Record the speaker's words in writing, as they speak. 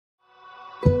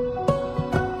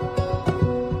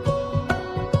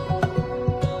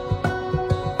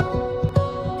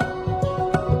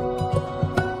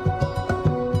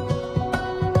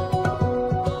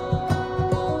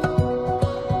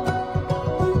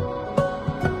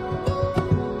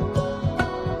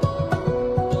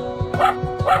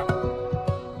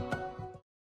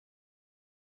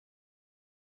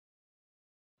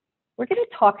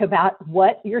talk about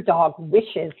what your dog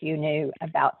wishes you knew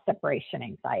about separation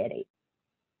anxiety.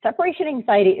 Separation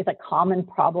anxiety is a common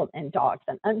problem in dogs,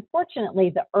 and unfortunately,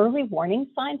 the early warning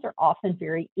signs are often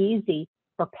very easy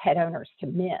for pet owners to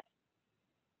miss.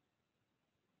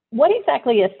 What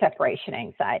exactly is separation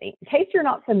anxiety? In case you're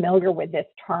not familiar with this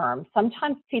term,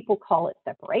 sometimes people call it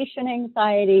separation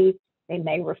anxiety. They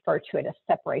may refer to it as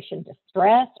separation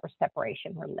distress or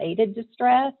separation-related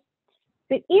distress.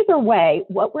 But either way,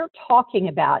 what we're talking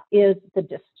about is the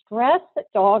distress that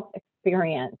dogs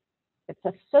experience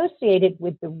that's associated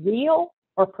with the real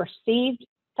or perceived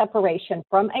separation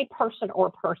from a person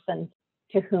or persons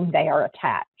to whom they are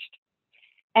attached.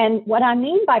 And what I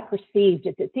mean by perceived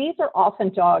is that these are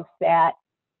often dogs that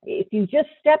if you just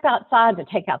step outside to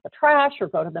take out the trash or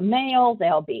go to the mail,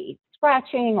 they'll be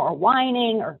scratching or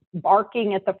whining or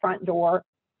barking at the front door.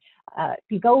 If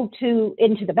you go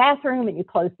into the bathroom and you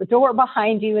close the door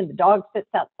behind you and the dog sits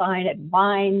outside and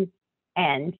whines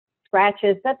and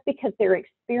scratches, that's because they're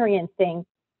experiencing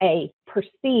a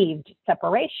perceived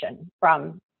separation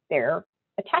from their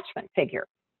attachment figure.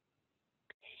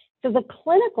 So the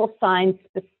clinical signs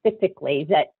specifically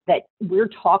that we're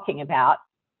talking about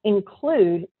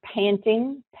include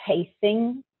panting,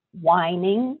 pacing,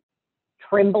 whining,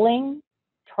 trembling,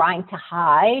 trying to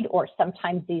hide, or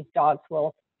sometimes these dogs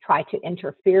will try to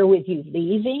interfere with you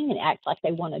leaving and act like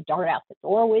they want to dart out the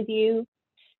door with you.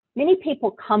 Many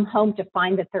people come home to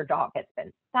find that their dog has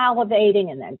been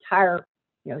salivating and the entire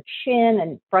chin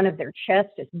and front of their chest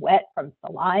is wet from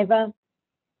saliva.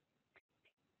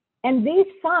 And these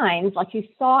signs, like you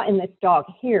saw in this dog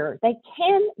here, they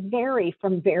can vary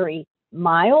from very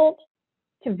mild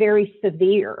to very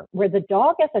severe, where the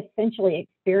dog is essentially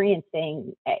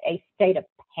experiencing a state of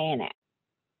panic.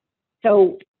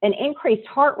 So an increased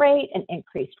heart rate, an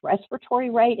increased respiratory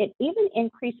rate, and even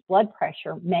increased blood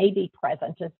pressure may be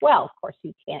present as well. Of course,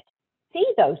 you can't see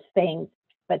those things,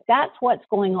 but that's what's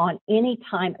going on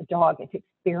anytime a dog is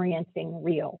experiencing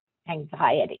real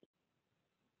anxiety.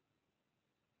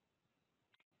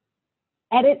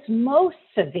 At its most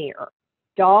severe,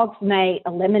 dogs may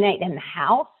eliminate in the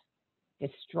house,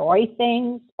 destroy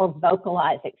things, or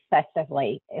vocalize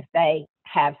excessively if they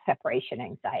have separation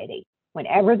anxiety.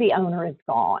 Whenever the owner is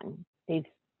gone, these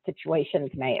situations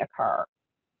may occur.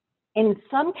 In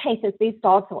some cases, these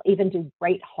dogs will even do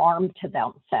great harm to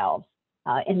themselves.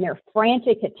 In their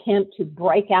frantic attempt to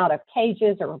break out of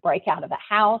cages or break out of a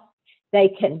house, they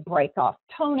can break off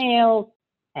toenails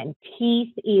and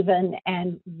teeth even,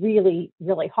 and really,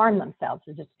 really harm themselves.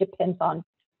 It just depends on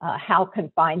how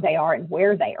confined they are and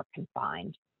where they are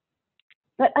confined.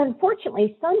 But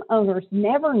unfortunately, some owners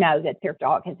never know that their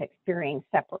dog is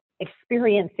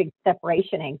experiencing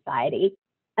separation anxiety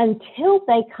until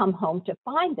they come home to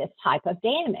find this type of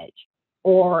damage.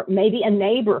 Or maybe a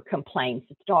neighbor complains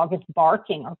that the dog is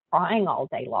barking or crying all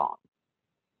day long.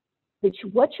 But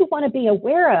what you want to be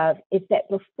aware of is that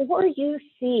before you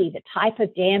see the type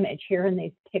of damage here in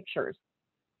these pictures,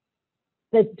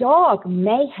 the dog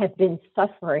may have been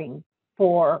suffering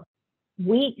for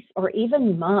weeks or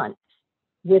even months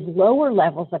with lower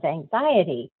levels of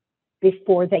anxiety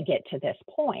before they get to this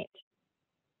point.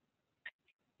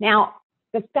 Now,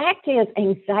 the fact is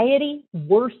anxiety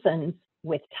worsens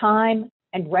with time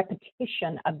and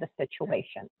repetition of the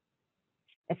situation.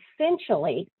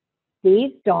 Essentially,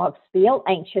 these dogs feel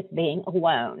anxious being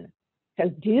alone. So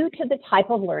due to the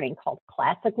type of learning called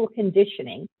classical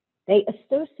conditioning, they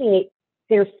associate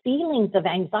their feelings of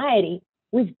anxiety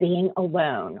with being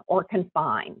alone or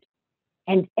confined.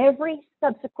 And every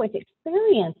subsequent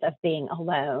experience of being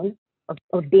alone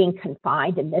or being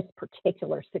confined in this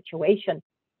particular situation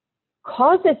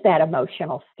causes that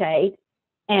emotional state.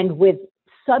 And with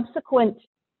subsequent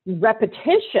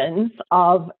repetitions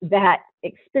of that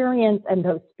experience and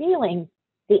those feelings,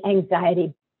 the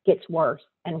anxiety gets worse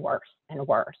and worse and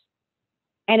worse.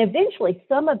 And eventually,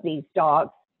 some of these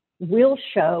dogs will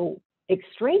show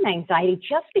extreme anxiety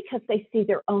just because they see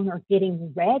their owner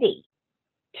getting ready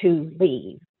to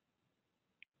leave.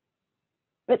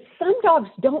 But some dogs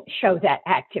don't show that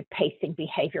active pacing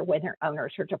behavior when their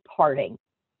owners are departing,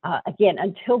 again,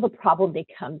 until the problem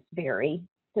becomes very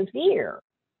severe.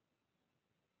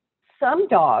 Some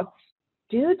dogs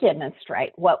do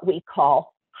demonstrate what we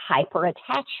call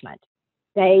hyperattachment.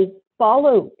 They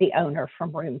follow the owner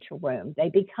from room to room. They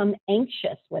become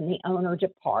anxious when the owner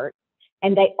departs,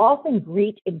 and they often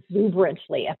greet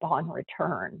exuberantly upon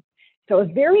return. So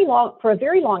for a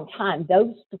very long time,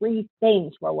 those three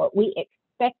things were what we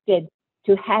expected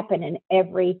to happen in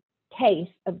every case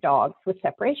of dogs with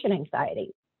separation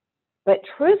anxiety. But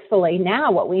truthfully,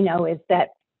 now what we know is that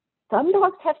some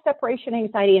dogs have separation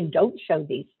anxiety and don't show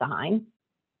these signs,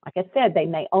 Like I said, they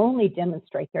may only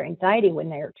demonstrate their anxiety when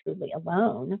they are truly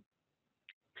alone.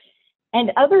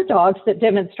 And other dogs that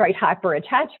demonstrate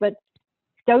hyperattachment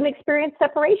don't experience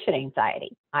separation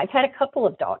anxiety. I've had a couple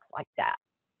of dogs like that.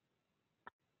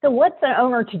 So what's an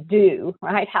owner to do,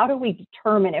 right? How do we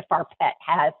determine if our pet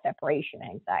has separation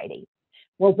anxiety?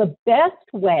 Well, the best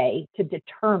way to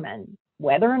determine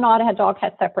whether or not a dog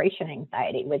has separation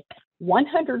anxiety with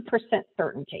 100%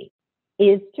 certainty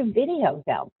is to video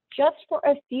them just for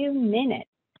a few minutes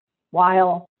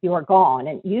while you're gone.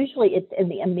 And usually it's in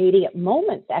the immediate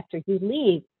moments after you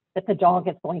leave that the dog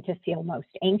is going to feel most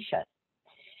anxious.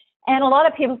 And a lot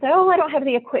of people say, oh, I don't have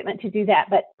the equipment to do that.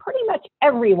 But pretty much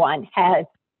everyone has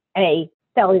a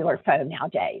cellular phone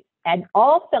nowadays. And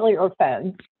all cellular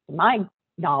phones, to my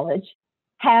knowledge,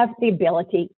 have the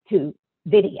ability to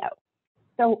video.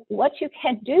 So what you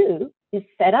can do is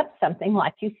set up something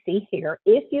like you see here.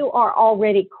 If you are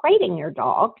already crating your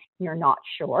dog, you're not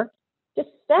sure, just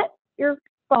set your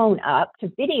phone up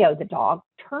to video the dog,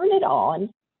 turn it on,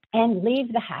 and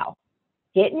leave the house.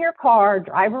 Get in your car,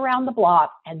 drive around the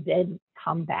block, and then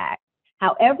come back.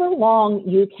 However long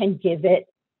you can give it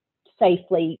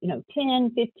safely,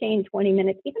 10, 15, 20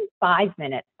 minutes, even 5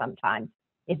 minutes sometimes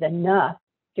is enough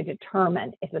to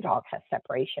determine if the dog has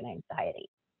separation anxiety.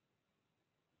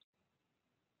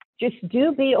 Just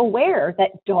do be aware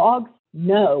that dogs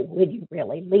know when you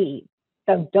really leave.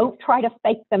 So don't try to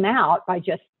fake them out by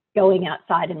just going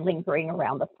outside and lingering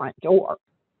around the front door.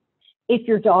 If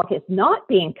your dog is not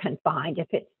being confined, if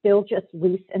it's still just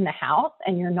loose in the house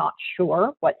and you're not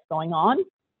sure what's going on,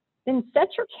 then set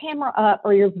your camera up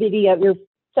or your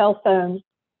cell phone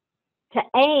to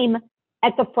aim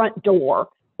at the front door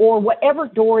or whatever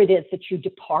door it is that you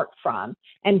depart from.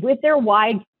 And with their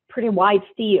pretty wide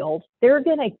field, they're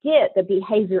going to get the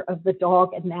behavior of the dog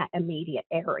in that immediate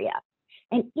area.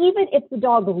 And even if the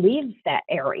dog leaves that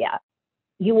area,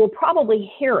 you will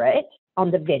probably hear it on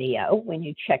the video when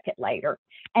you check it later.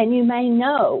 And you may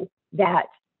know that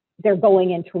they're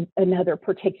going into another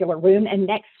particular room. And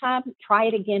next time, try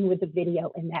it again with the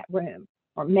video in that room.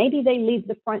 Or maybe they leave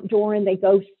the front door and they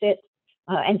go sit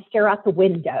and stare out the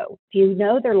window. If you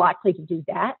know they're likely to do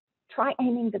that, try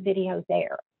aiming the video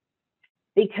there.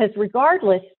 Because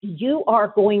regardless, you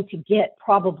are going to get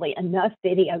probably enough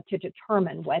video to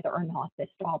determine whether or not this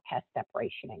dog has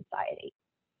separation anxiety.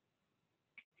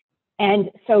 And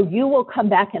so you will come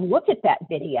back and look at that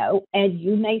video and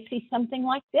you may see something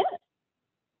like this.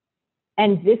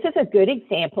 And this is a good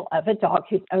example of a dog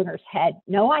whose owners had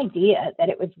no idea that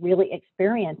it was really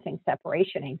experiencing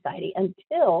separation anxiety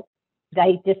until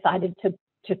they decided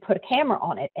to put a camera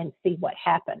on it and see what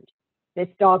happened. This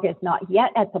dog is not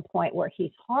yet at the point where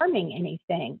he's harming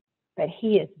anything, but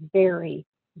he is very,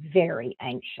 very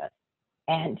anxious.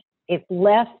 And if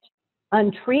left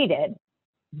untreated,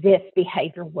 this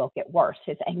behavior will get worse.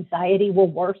 His anxiety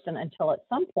will worsen until at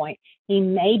some point he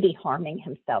may be harming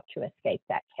himself to escape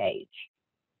that cage.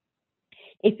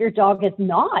 If your dog is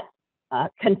not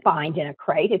confined in a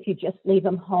crate, if you just leave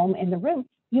him home in the room,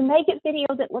 you may get video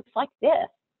that looks like this.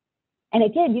 And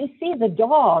again, you see the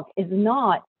dog is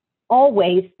not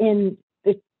always in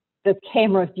the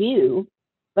camera view,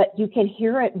 but you can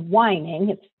hear it whining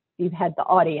if you've had the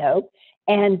audio,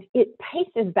 and it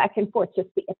paces back and forth. Just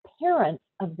the appearance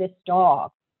of this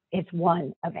dog is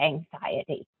one of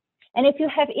anxiety. And if you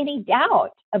have any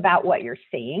doubt about what you're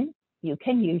seeing, you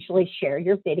can usually share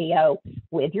your video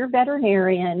with your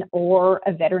veterinarian or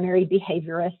a veterinary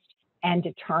behaviorist and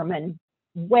determine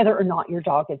whether or not your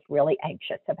dog is really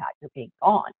anxious about your being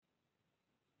gone.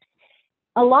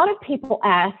 A lot of people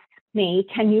ask me,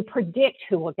 can you predict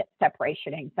who will get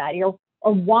separation anxiety, or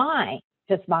why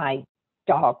does my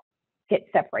dog get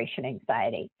separation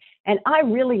anxiety? And I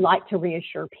really like to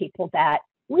reassure people that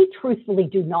we truthfully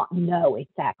do not know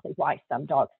exactly why some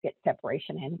dogs get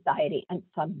separation anxiety and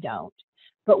some don't.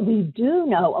 But we do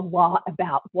know a lot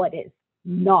about what is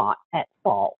not at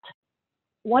fault.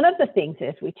 One of the things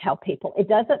is we tell people it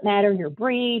doesn't matter your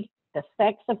breed, the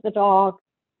sex of the dog.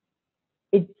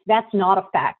 That's not a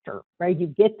factor. Where you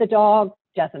get the dog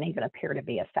doesn't even appear to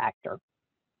be a factor.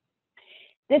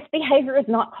 This behavior is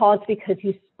not caused because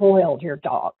you spoiled your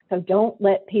dog. So don't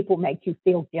let people make you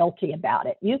feel guilty about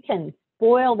it. You can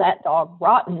spoil that dog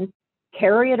rotten,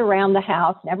 carry it around the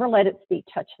house, never let its feet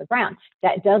touch the ground.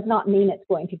 That does not mean it's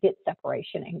going to get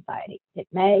separation anxiety. It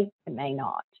may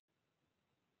not.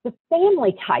 The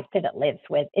family type that it lives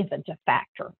with isn't a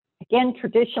factor. Again,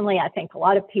 traditionally, I think a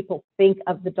lot of people think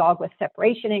of the dog with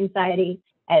separation anxiety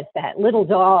as that little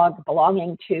dog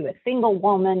belonging to a single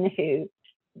woman who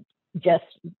just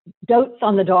dotes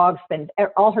on the dog, spends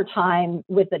all her time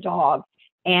with the dog.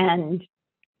 And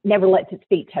never lets its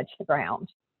feet touch the ground.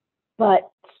 But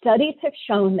studies have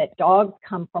shown that dogs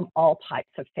come from all types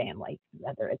of families,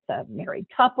 whether it's a married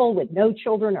couple with no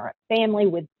children or a family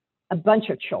with a bunch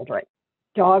of children.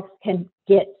 Dogs can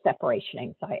get separation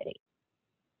anxiety.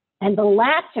 And the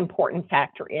last important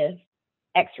factor is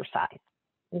exercise.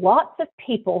 Lots of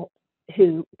people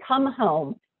who come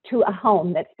home to a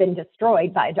home that's been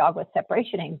destroyed by a dog with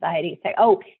separation anxiety say,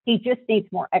 oh, he just needs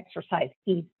more exercise,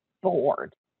 he's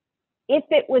bored. If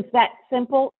it was that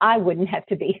simple, I wouldn't have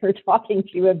to be here talking to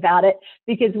you about it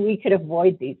because we could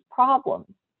avoid these problems.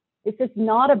 This is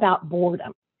not about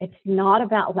boredom. It's not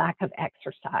about lack of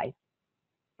exercise.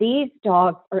 These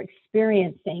dogs are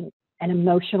experiencing an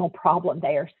emotional problem.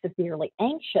 They are severely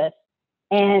anxious.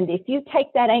 And if you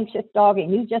take that anxious dog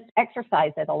and you just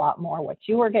exercise it a lot more, what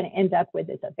you are going to end up with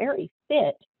is a very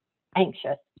fit,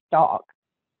 anxious dog,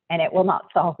 and it will not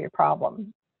solve your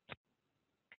problem.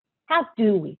 How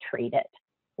do we treat it?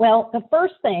 Well, the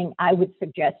first thing I would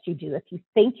suggest you do if you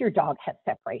think your dog has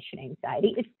separation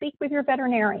anxiety is speak with your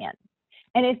veterinarian.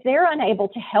 And if they're unable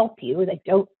to help you, or they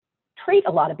don't treat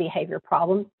a lot of behavior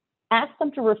problems, ask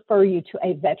them to refer you to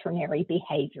a veterinary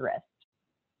behaviorist.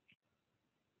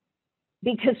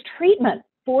 Because treatment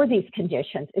for these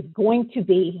conditions is going to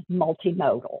be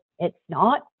multimodal. It's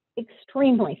not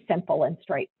extremely simple and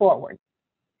straightforward.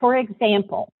 For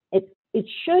example, it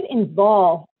should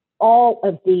involve all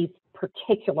of these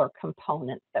particular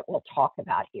components that we'll talk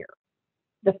about here.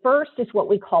 The first is what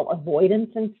we call avoidance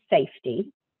and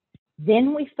safety.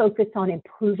 Then we focus on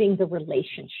improving the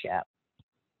relationship.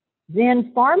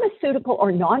 Then pharmaceutical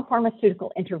or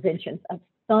non-pharmaceutical interventions of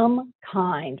some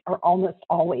kind are almost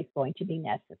always going to be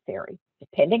necessary,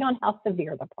 depending on how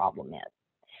severe the problem is.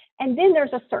 And then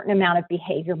there's a certain amount of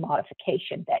behavior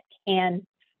modification that can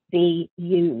be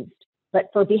used. But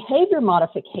for behavior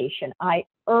modification, I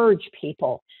urge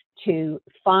people to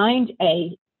find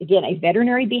a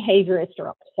veterinary behaviorist or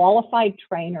a qualified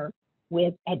trainer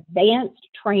with advanced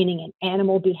training in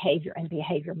animal behavior and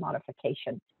behavior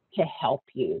modification to help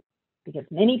you. Because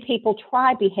many people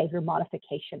try behavior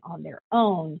modification on their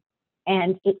own,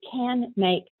 and it can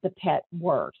make the pet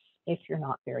worse if you're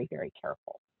not very, very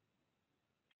careful.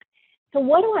 So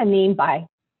what do I mean by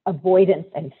avoidance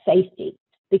and safety?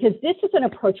 Because this is an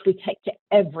approach we take to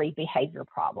every behavior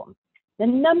problem. The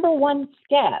number one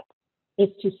step is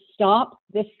to stop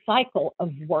this cycle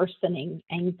of worsening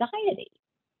anxiety.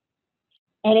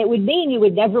 And it would mean you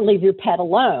would never leave your pet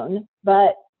alone,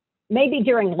 but maybe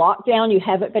during lockdown, you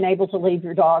haven't been able to leave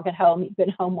your dog at home. You've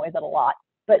been home with it a lot.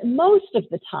 But most of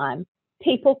the time,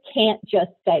 people can't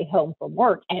just stay home from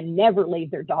work and never leave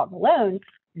their dog alone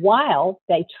while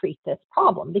they treat this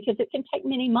problem, because it can take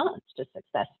many months to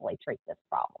successfully treat this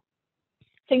problem.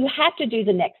 So you have to do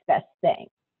the next best thing.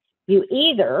 You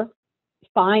either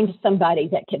find somebody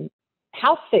that can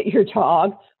house sit your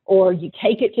dog, or you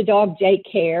take it to dog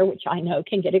daycare, which I know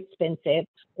can get expensive,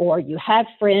 or you have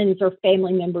friends or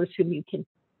family members whom you can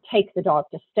take the dog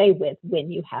to stay with when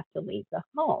you have to leave the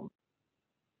home.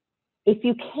 If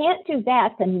you can't do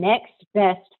that, the next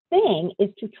best thing is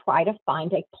to try to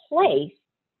find a place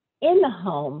in the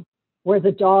home where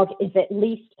the dog is at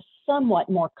least somewhat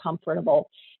more comfortable,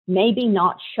 maybe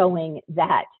not showing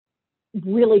that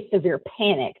really severe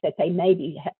panic that they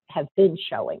maybe have been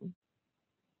showing.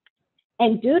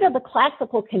 And due to the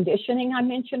classical conditioning I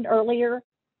mentioned earlier,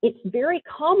 it's very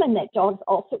common that dogs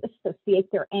also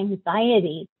associate their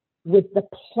anxiety with the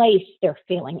place they're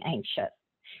feeling anxious.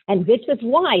 And this is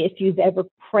why if you've ever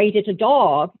crated a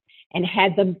dog and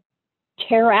had them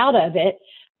tear out of it,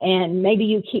 and maybe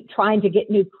you keep trying to get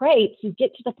new crates, you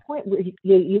get to the point where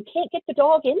you can't get the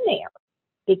dog in there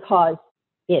because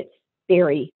it's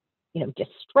very,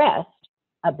 distressed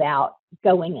about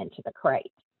going into the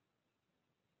crate.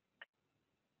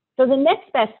 So the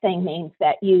next best thing means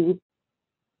that you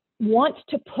want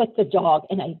to put the dog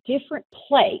in a different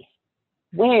place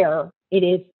where it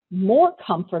is more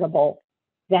comfortable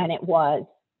than it was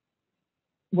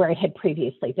where it had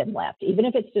previously been left, even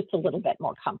if it's just a little bit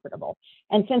more comfortable.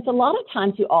 And since a lot of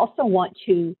times you also want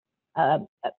to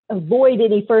avoid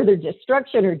any further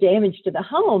destruction or damage to the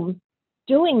home,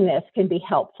 doing this can be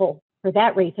helpful for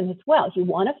that reason as well. You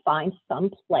want to find some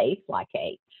place like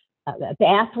a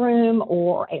bathroom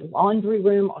or a laundry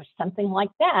room or something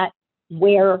like that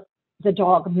where the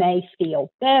dog may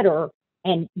feel better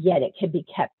and yet it can be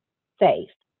kept safe.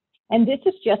 And this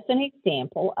is just an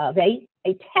example of a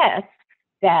test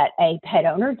that a pet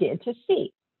owner did to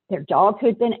see. Their dog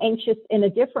who'd been anxious in a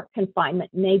different confinement,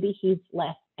 maybe he's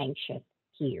less anxious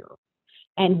here.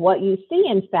 And what you see,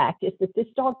 in fact, is that this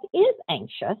dog is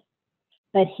anxious,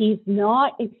 but he's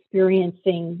not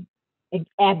experiencing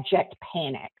abject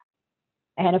panic.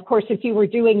 And of course, if you were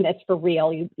doing this for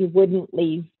real, you wouldn't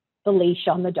leave the leash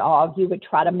on the dog. You would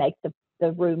try to make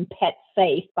the room pet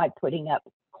safe by putting up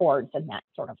cords and that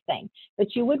sort of thing.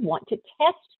 But you would want to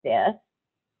test this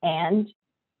and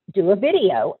do a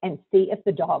video and see if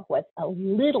the dog was a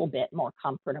little bit more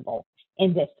comfortable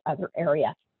in this other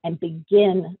area, and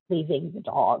begin leaving the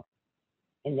dog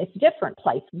in this different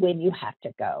place when you have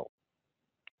to go.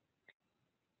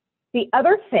 The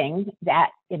other thing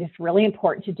that it is really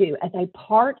important to do as a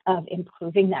part of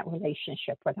improving that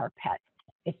relationship with our pets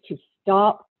is to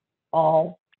stop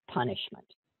all punishment.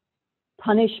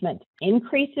 Punishment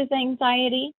increases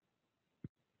anxiety.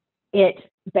 It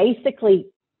basically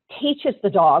teaches the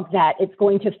dog that it's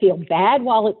going to feel bad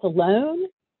while it's alone,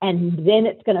 and then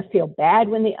it's going to feel bad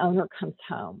when the owner comes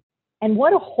home. And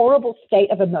what a horrible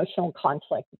state of emotional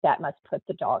conflict that must put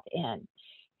the dog in.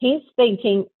 He's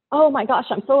thinking, oh my gosh,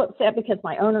 I'm so upset because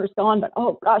my owner's gone, but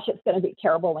oh gosh, it's going to be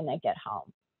terrible when they get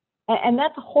home. And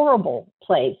that's a horrible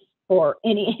place for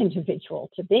any individual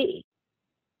to be.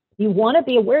 You want to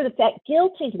be aware that that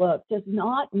guilty look does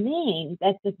not mean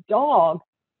that the dog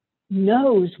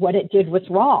knows what it did was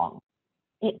wrong.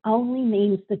 It only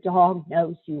means the dog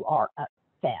knows you are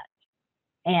upset.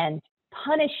 And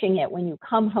punishing it when you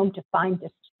come home to find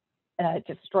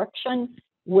destruction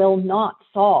will not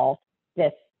solve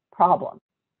this problem.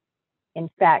 In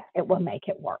fact, it will make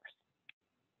it worse.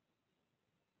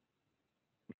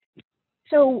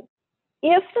 So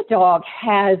if the dog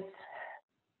has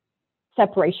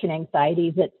separation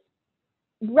anxiety that's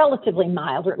relatively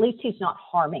mild, or at least he's not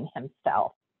harming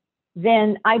himself,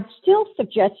 then I'd still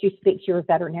suggest you speak to your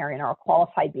veterinarian or a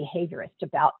qualified behaviorist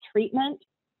about treatment.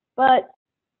 But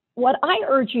what I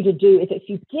urge you to do is, if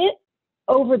you get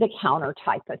over-the-counter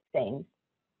type of things,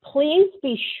 please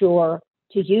be sure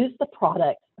to use the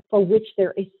products for which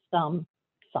there is some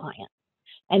science.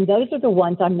 And those are the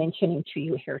ones I'm mentioning to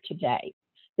you here today.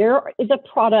 There is a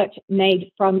product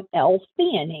made from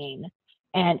L-theanine,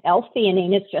 and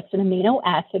L-theanine is just an amino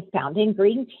acid found in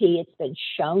green tea. It's been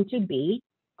shown to be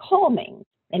calming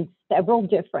in several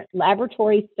different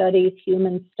laboratory studies,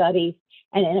 human studies,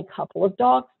 and in a couple of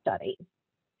dog studies.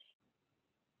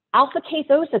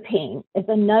 Alpha-casozepine is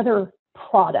another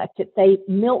product. It's a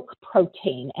milk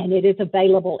protein, and it is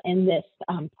available in this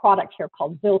product here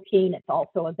called Zilkine. It's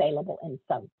also available in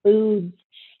some foods.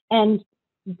 And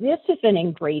this is an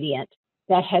ingredient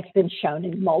that has been shown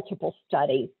in multiple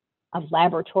studies of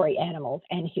laboratory animals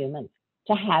and humans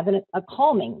to have a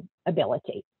calming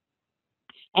ability.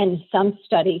 And some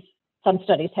studies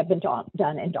have been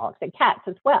done in dogs and cats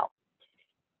as well.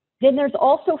 Then there's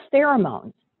also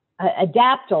pheromones.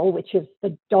 Adaptil, which is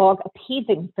the dog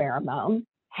appeasing pheromone,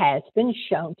 has been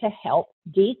shown to help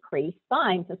decrease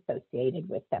signs associated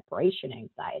with separation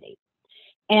anxiety.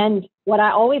 And what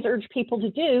I always urge people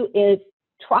to do is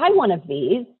try one of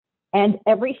these, and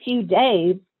every few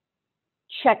days,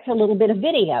 check a little bit of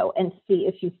video and see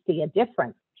if you see a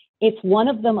difference. If one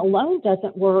of them alone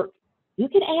doesn't work, you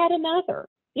can add another.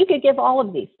 You could give all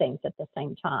of these things at the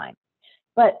same time.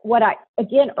 But what I,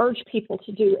 again, urge people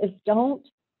to do is don't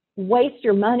waste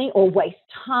your money or waste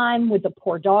time with the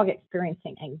poor dog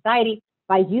experiencing anxiety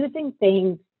by using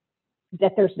things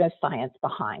that there's no science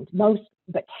behind. Most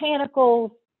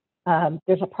botanicals,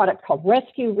 there's a product called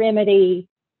Rescue Remedy,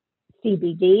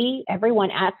 CBD. Everyone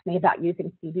asks me about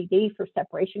using CBD for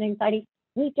separation anxiety.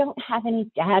 We don't have any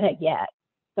data yet.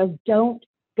 So don't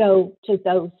go to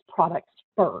those products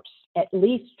first. At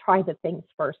least try the things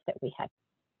first that we have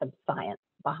some science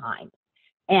behind.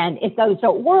 And if those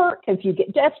don't work, if you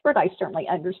get desperate, I certainly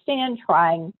understand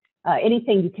trying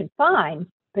anything you can find.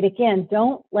 But again,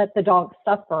 don't let the dog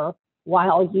suffer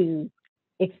while you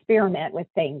experiment with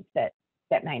things that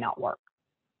may not work.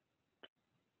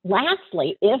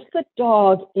 Lastly, if the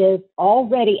dog is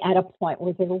already at a point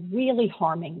where they're really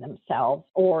harming themselves,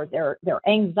 or their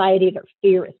anxiety, their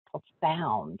fear is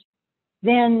profound,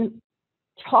 then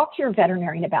talk to your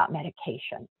veterinarian about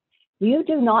medication. You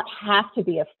do not have to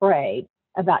be afraid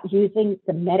about using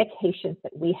the medications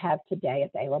that we have today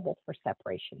available for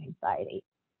separation anxiety.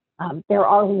 There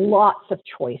are lots of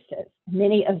choices.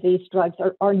 Many of these drugs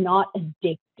are not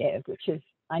addictive, which is,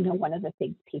 I know, one of the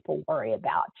things people worry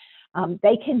about.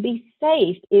 They can be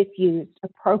safe if used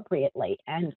appropriately.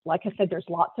 And like I said, there's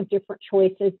lots of different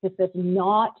choices. This is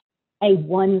not a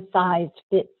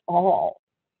one-size-fits-all.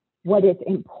 What is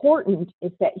important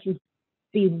is that you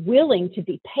be willing to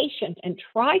be patient and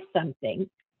try something,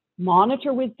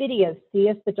 monitor with videos, see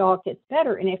if the dog gets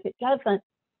better. And if it doesn't,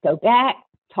 go back,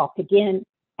 talk again,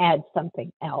 add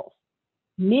something else.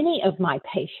 Many of my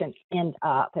patients end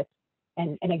up,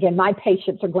 and again, my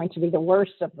patients are going to be the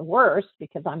worst of the worst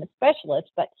because I'm a specialist,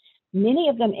 but many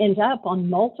of them end up on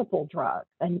multiple drugs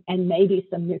and maybe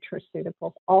some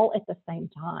nutraceuticals all at the same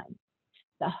time.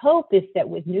 The hope is that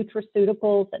with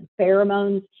nutraceuticals and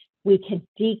pheromones, we can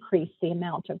decrease the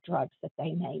amount of drugs that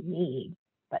they may need.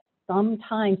 But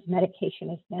sometimes medication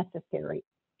is necessary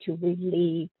to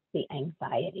relieve the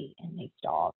anxiety in these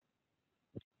dogs.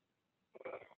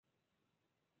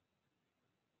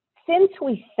 Since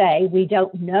we say we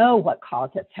don't know what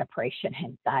causes separation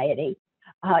anxiety,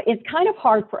 it's kind of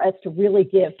hard for us to really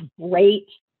give great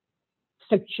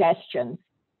suggestions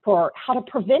for how to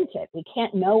prevent it. We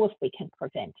can't know if we can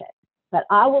prevent it. But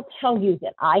I will tell you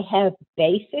that I have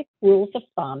basic rules of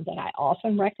thumb that I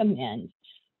often recommend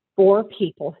for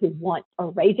people who are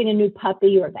raising a new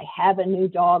puppy or they have a new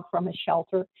dog from a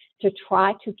shelter to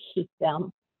try to keep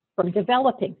them from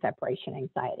developing separation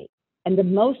anxiety. And the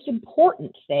most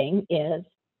important thing is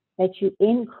that you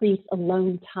increase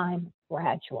alone time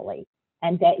gradually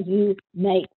and that you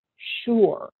make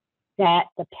sure that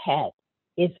the pet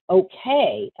is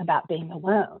okay about being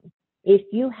alone. If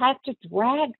you have to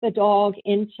drag the dog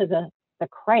into the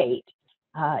crate,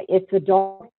 if the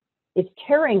dog is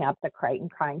tearing up the crate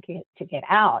and trying to get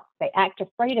out, they act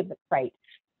afraid of the crate,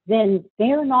 then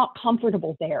they're not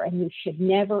comfortable there, and you should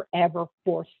never, ever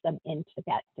force them into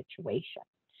that situation.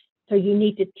 So you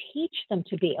need to teach them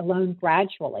to be alone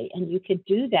gradually, and you could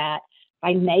do that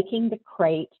by making the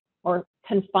crate or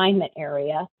confinement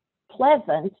area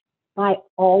pleasant by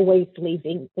always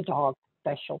leaving the dog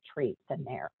special treats in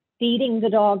there, feeding the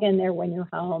dog in there when you're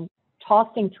home,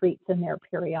 tossing treats in there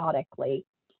periodically,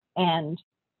 and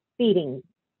feeding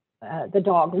the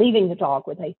dog, leaving the dog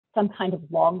with some kind of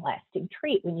long-lasting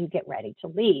treat when you get ready to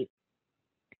leave.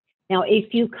 Now,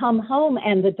 if you come home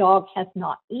and the dog has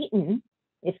not eaten,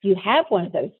 if you have one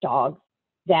of those dogs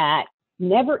that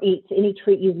never eats any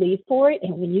treat you leave for it,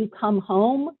 and when you come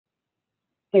home,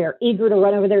 they're eager to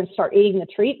run over there and start eating the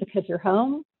treat because you're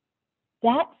home,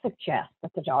 that suggests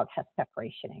that the dog has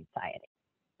separation anxiety.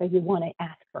 So you want to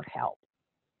ask for help.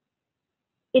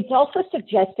 It's also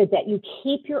suggested that you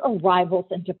keep your arrivals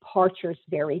and departures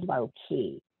very low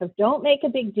key. So don't make a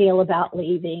big deal about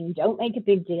leaving. Don't make a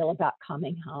big deal about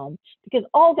coming home, because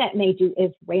all that may do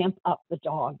is ramp up the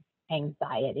dog's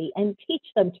anxiety and teach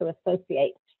them to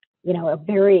associate, a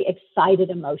very excited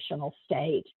emotional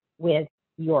state with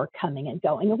your coming and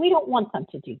going. And we don't want them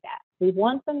to do that. We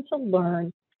want them to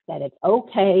learn that it's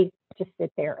okay to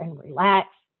sit there and relax,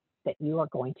 that you are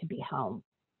going to be home.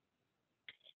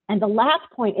 And the last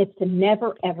point is to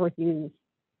never, ever use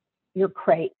your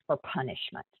crate for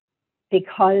punishment,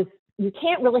 because you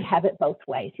can't really have it both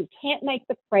ways. You can't make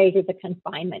the crate or the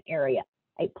confinement area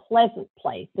a pleasant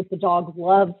place that the dog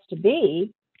loves to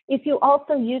be if you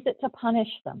also use it to punish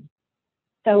them.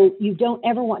 So you don't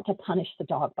ever want to punish the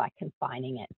dog by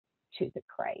confining it to the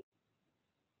crate.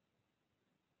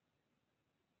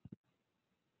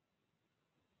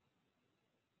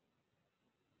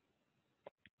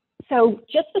 So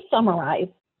just to summarize,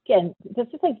 again, this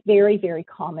is a very, very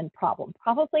common problem.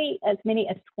 Probably as many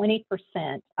as 20%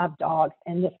 of dogs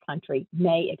in this country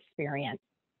may experience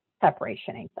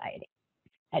separation anxiety.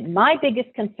 And my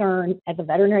biggest concern as a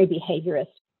veterinary behaviorist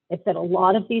is that a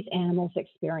lot of these animals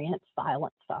experience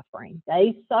silent suffering.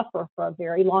 They suffer for a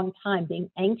very long time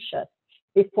being anxious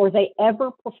before they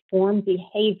ever perform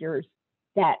behaviors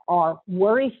that are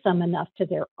worrisome enough to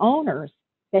their owners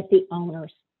that the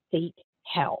owners seek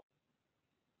help.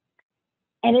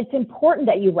 And it's important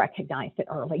that you recognize it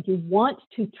early. You want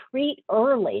to treat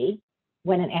early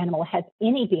when an animal has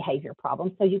any behavior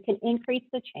problem so you can increase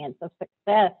the chance of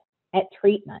success at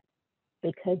treatment,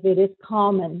 because it is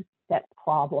common that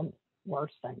problems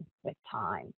worsen with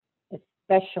time,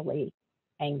 especially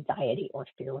anxiety or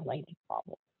fear-related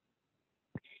problems.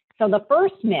 So the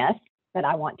first myth that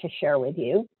I want to share with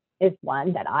you is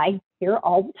one that I hear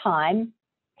all the time.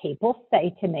 People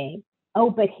say to me, "Oh,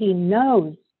 but he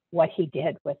knows what he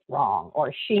did was wrong,"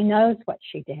 or "she knows what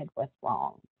she did was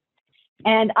wrong."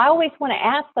 And I always want to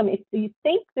ask them, if you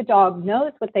think the dog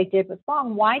knows what they did was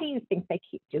wrong, why do you think they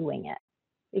keep doing it?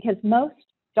 Because most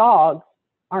dogs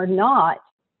are not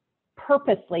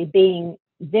purposely being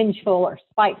vengeful or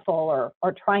spiteful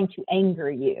or trying to anger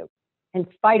you, in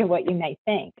spite of what you may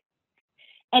think.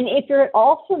 And if you're at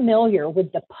all familiar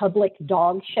with the public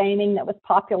dog shaming that was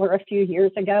popular a few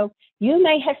years ago, you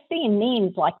may have seen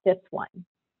memes like this one.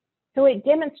 So it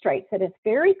demonstrates that it's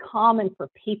very common for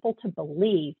people to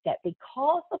believe that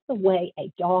because of the way a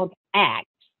dog acts,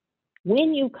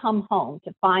 when you come home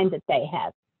to find that they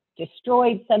have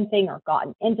destroyed something or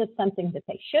gotten into something that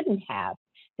they shouldn't have,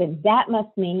 then that must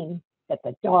mean that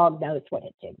the dog knows what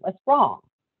it did was wrong.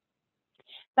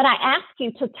 But I ask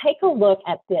you to take a look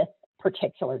at this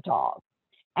particular dog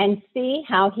and see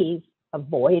how he's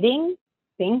avoiding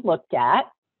being looked at.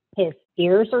 His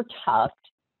ears are tucked.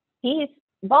 His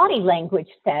body language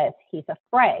says he's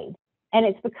afraid, and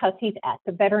it's because he's at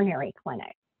the veterinary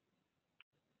clinic.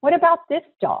 What about this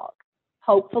dog?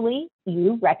 Hopefully,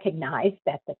 you recognize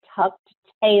that the tucked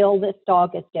tail this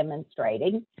dog is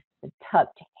demonstrating, the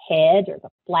tucked head or the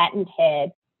flattened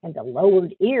head, and the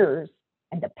lowered ears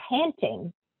and the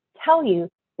panting tell you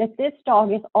that this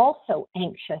dog is also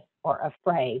anxious or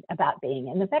afraid about being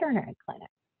in the veterinary clinic.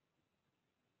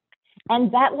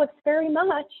 And that looks very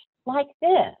much like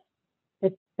this.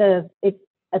 The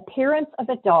appearance of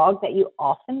a dog that you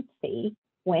often see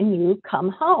when you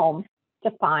come home to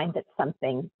find that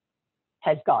something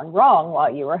has gone wrong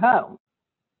while you were home.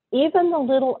 Even the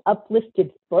little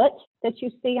uplifted foot that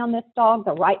you see on this dog,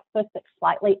 the right foot that's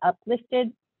slightly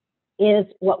uplifted, is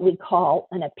what we call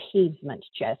an appeasement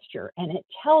gesture. And it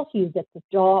tells you that the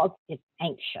dog is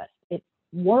anxious. It's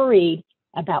worried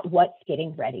about what's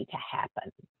getting ready to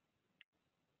happen.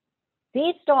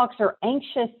 These dogs are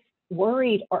anxious,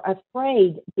 worried, or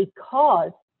afraid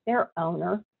because their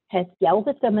owner has yelled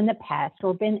at them in the past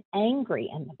or been angry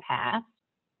in the past.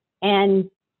 And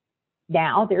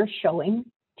now they're showing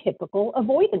typical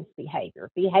avoidance behavior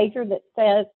that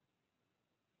says,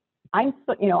 I'm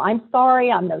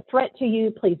sorry, I'm no threat to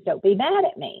you, please don't be mad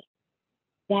at me.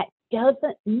 That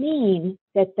doesn't mean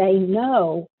that they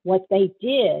know what they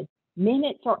did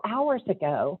minutes or hours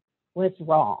ago was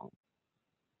wrong.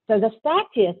 So the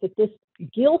fact is that this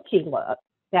guilty look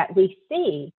that we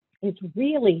see is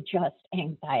really just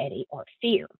anxiety or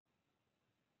fear.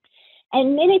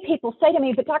 And many people say to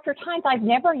me, but Dr. Tynes, I've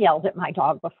never yelled at my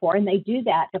dog before, and they do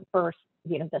that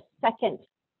the second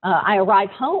I arrive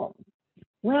home.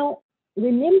 Well,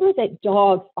 remember that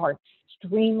dogs are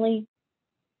extremely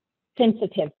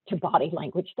sensitive to body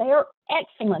language. They are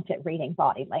excellent at reading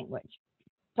body language.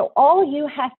 So all you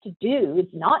have to do is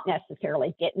not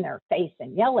necessarily get in their face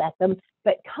and yell at them,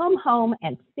 but come home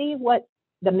and see what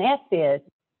the mess is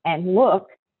and look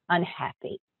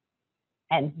unhappy.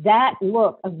 And that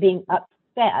look of being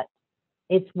upset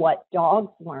is what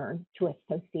dogs learn to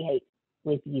associate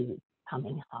with you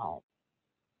coming home.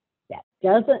 That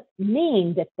doesn't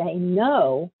mean that they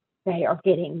know they are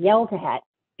getting yelled at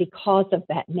because of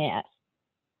that mess.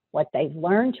 What they've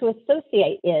learned to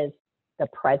associate is the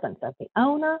presence of the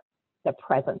owner, the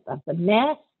presence of the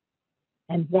mess,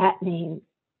 and that means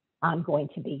I'm going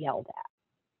to be yelled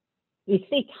at. You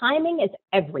see, timing is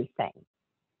everything.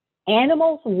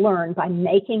 Animals learn by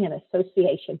making an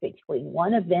association between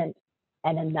one event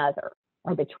and another,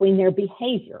 or between their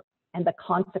behavior and the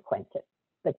consequences.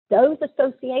 But those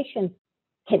associations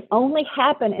can only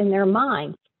happen in their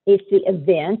mind if the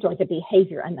event or the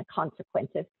behavior and the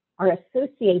consequences are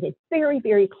associated very,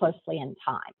 very closely in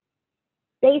time.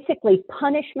 Basically,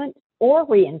 punishment or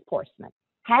reinforcement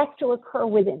has to occur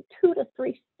within 2 to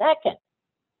 3 seconds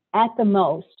at the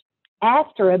most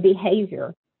after a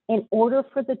behavior in order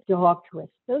for the dog to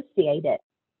associate it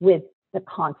with the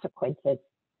consequences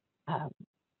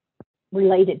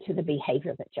related to the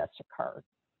behavior that just occurred.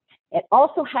 It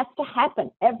also has to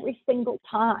happen every single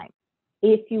time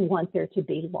if you want there to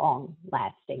be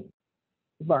long-lasting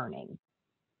learning.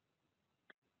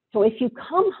 So if you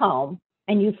come home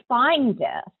and you find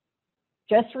this,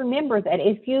 just remember that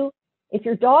if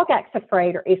your dog acts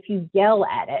afraid or if you yell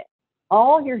at it,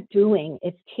 all you're doing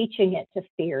is teaching it to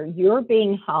fear you're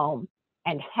being home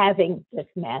and having this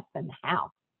mess in the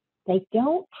house. They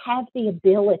don't have the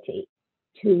ability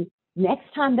to,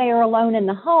 next time they are alone in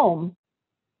the home,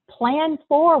 plan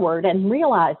forward and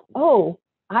realize, oh,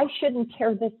 I shouldn't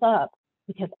tear this up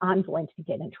because I'm going to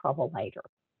get in trouble later.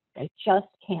 They just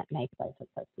can't make those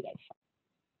associations.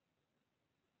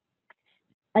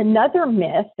 Another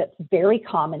myth that's very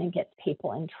common and gets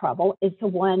people in trouble is the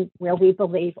one where we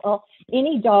believe, well,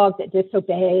 any dog that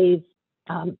disobeys,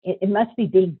 it must be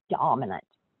being dominant.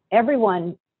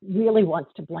 Everyone really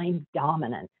wants to blame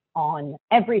dominance on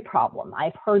every problem.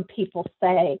 I've heard people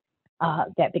say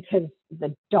that because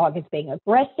the dog is being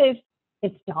aggressive,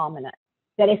 it's dominant.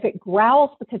 That if it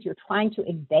growls because you're trying to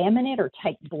examine it or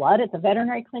take blood at the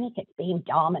veterinary clinic, it's being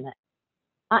dominant.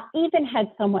 I even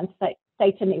had someone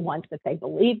say to me once that they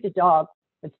believed a dog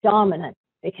was dominant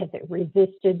because it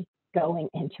resisted going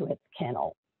into its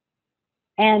kennel.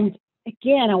 And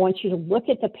again, I want you to look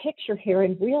at the picture here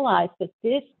and realize that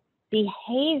this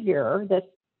behavior,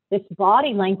 this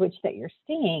body language that you're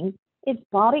seeing is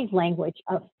body language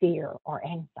of fear or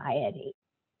anxiety.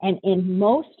 And in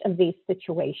most of these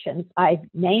situations I've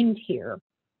named here,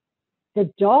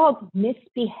 the dog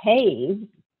misbehaves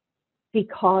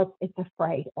because it's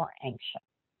afraid or anxious.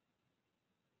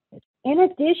 In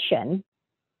addition,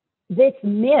 this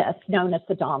myth, known as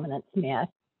the dominance myth,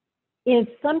 is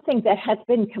something that has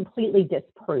been completely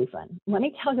disproven. Let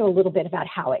me tell you a little bit about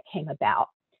how it came about.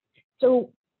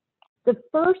 So the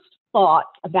first thought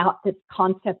about this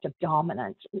concept of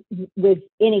dominance with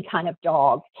any kind of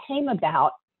dog came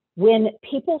about when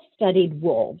people studied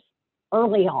wolves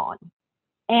early on.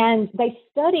 And they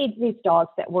studied these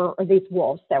dogs that were, or these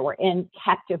wolves that were in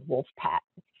captive wolf packs.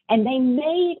 And they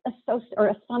made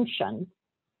assumptions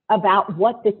about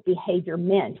what this behavior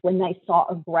meant when they saw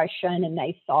aggression and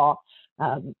they saw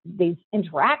these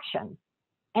interactions.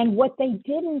 And what they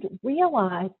didn't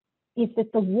realize is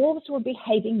that the wolves were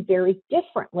behaving very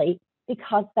differently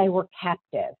because they were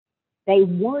captive. They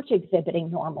weren't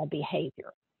exhibiting normal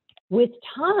behavior. With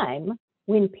time,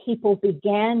 when people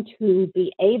began to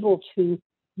be able to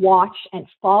watch and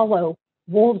follow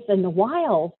wolves in the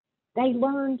wild, they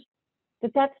learned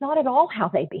that that's not at all how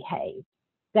they behave.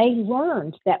 They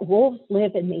learned that wolves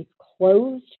live in these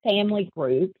closed family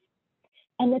groups,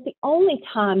 and that the only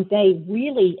time they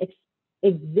really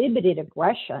exhibited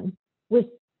aggression was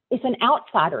if an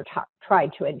outsider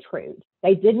tried to intrude.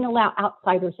 They didn't allow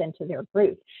outsiders into their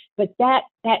group. But that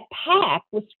pack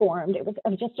was formed, it was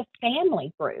just a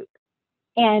family group.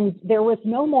 And there was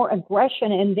no more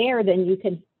aggression in there than you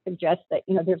could suggest that,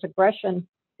 there's aggression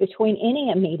between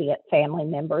any immediate family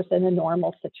members in a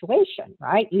normal situation,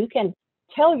 right? You can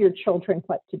tell your children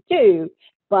what to do,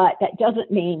 but that doesn't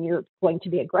mean you're going to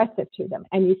be aggressive to them.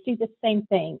 And you see the same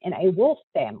thing in a wolf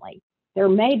family. There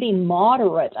may be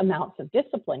moderate amounts of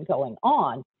discipline going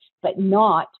on, but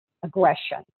not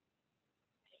aggression.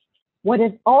 What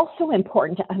is also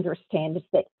important to understand is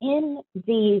that in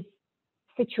these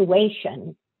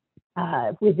situations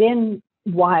within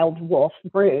wild wolf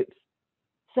groups,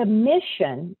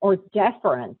 submission or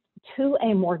deference to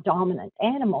a more dominant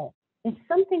animal is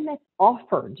something that's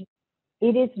offered.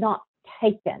 It is not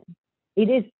taken. It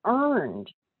is earned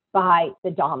by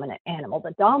the dominant animal.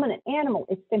 The dominant animal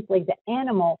is simply the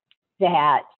animal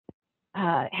that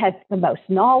has the most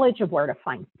knowledge of where to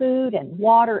find food and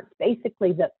water. It's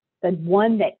basically the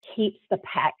one that keeps the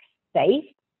pack safe.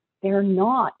 They're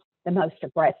not the most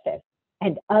aggressive.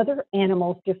 And other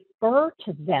animals defer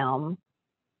to them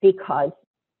because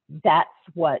that's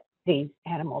what these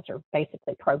animals are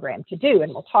basically programmed to do.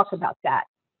 And we'll talk about that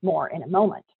more in a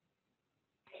moment.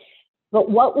 But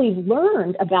what we've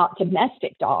learned about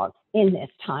domestic dogs in this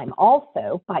time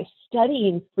also by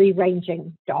studying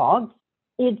free-ranging dogs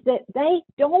is that they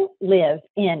don't live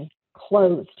in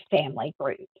closed family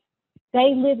groups.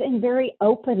 They live in very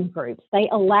open groups. They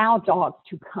allow dogs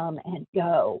to come and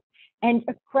go. And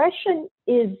aggression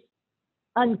is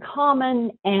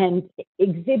uncommon and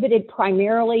exhibited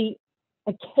primarily,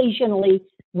 occasionally,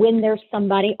 when there's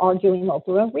somebody arguing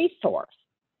over a resource.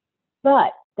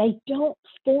 But they don't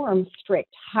form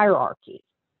strict hierarchies.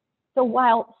 So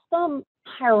while some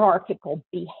hierarchical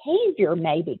behavior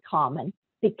may be common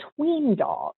between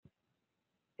dogs,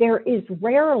 there is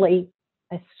rarely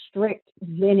a strict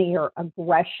linear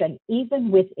aggression,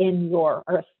 even within your,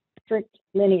 or a strict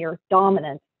linear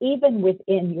dominance, even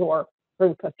within your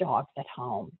group of dogs at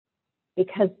home.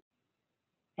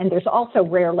 And there's also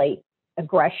rarely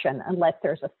aggression unless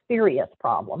there's a serious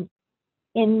problem.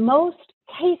 In most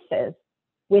cases,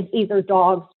 with either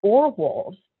dogs or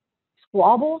wolves,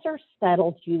 squabbles are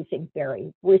settled using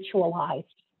very ritualized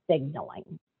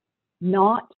signaling,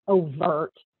 not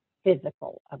overt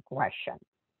physical aggression.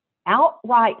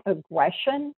 Outright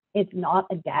aggression is not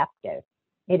adaptive.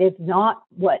 It is not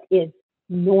what is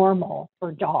normal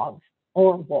for dogs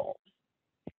or wolves.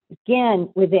 Again,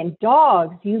 within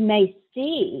dogs, you may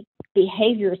see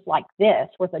behaviors like this,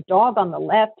 where the dog on the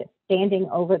left is standing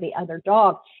over the other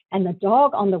dog, and the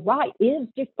dog on the right is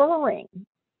deferring.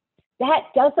 That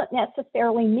doesn't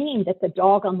necessarily mean that the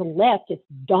dog on the left is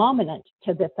dominant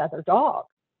to this other dog,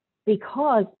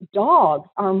 because dogs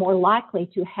are more likely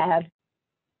to have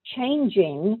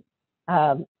changing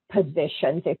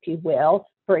positions, if you will.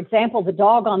 For example, the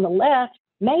dog on the left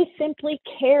may simply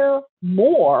care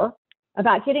more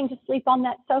about getting to sleep on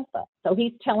that sofa. So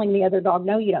he's telling the other dog,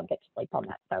 no, you don't get to sleep on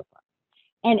that sofa.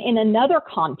 And in another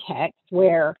context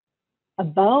where a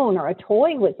bone or a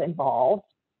toy was involved,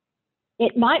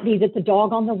 it might be that the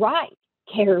dog on the right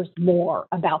cares more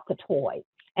about the toy,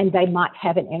 and they might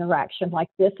have an interaction like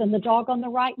this, and the dog on the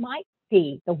right might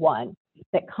be the one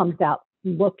that comes out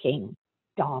looking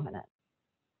dominant.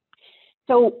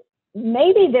 So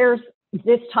maybe there's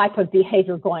this type of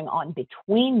behavior going on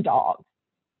between dogs,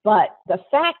 But the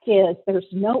fact is, there's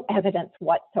no evidence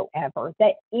whatsoever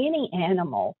that any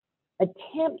animal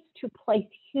attempts to place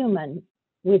humans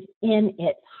within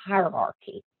its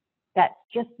hierarchy. That's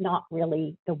just not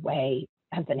really the way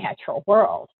of the natural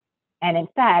world. And in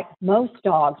fact, most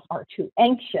dogs are too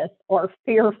anxious or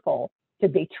fearful to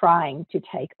be trying to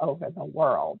take over the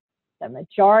world. The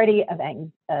majority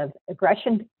of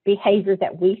aggression behavior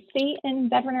that we see in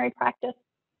veterinary practice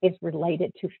is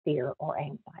related to fear or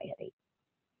anxiety.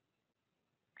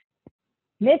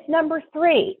 Myth number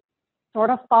 3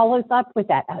 sort of follows up with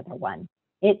that other one.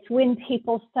 It's when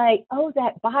people say, oh,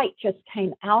 that bite just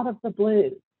came out of the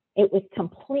blue. It was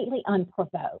completely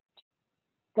unprovoked.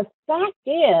 The fact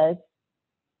is,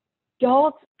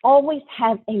 dogs always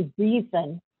have a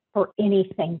reason for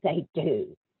anything they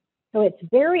do. So it's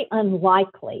very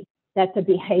unlikely that the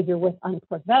behavior was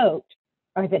unprovoked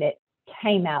or that it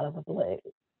came out of the blue.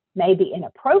 Maybe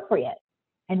inappropriate,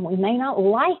 and we may not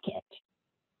like it,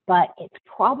 but it's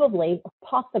probably or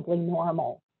possibly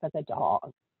normal for the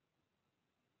dog.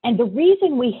 And the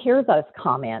reason we hear those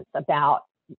comments about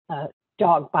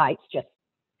dog bites just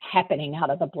happening out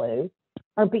of the blue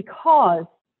are because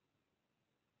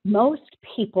most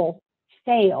people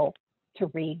fail to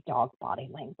read dog body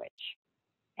language.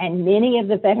 And many of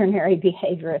the veterinary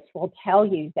behaviorists will tell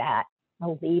you that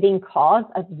a leading cause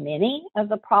of many of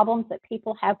the problems that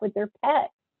people have with their pet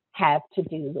have to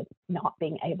do with not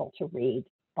being able to read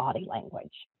body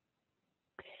language.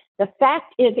 The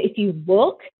fact is, if you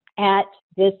look at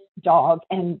this dog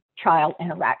and child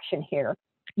interaction here,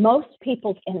 most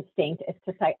people's instinct is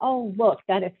to say, oh, look,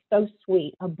 that is so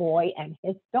sweet, a boy and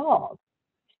his dog.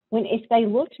 When if they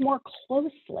looked more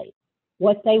closely,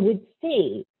 what they would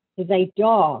see is a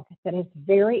dog that is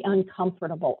very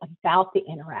uncomfortable about the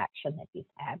interaction that he's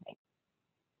having.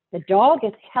 The dog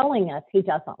is telling us he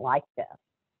doesn't like this,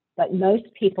 but most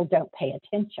people don't pay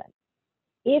attention.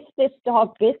 If this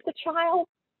dog bit the child,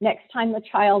 next time the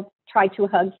child tried to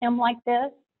hug him like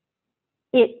this,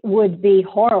 it would be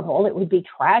horrible, it would be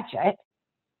tragic,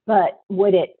 but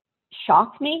would it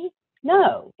shock me?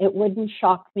 No, it wouldn't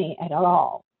shock me at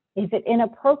all. Is it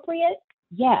inappropriate?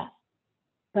 Yes,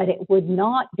 but it would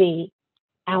not be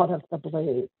out of the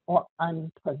blue or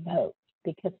unprovoked,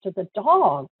 because to the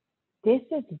dog, this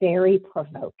is very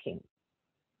provoking.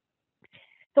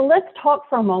 So let's talk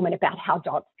for a moment about how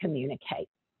dogs communicate.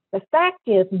 The fact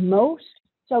is, most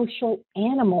social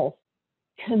animals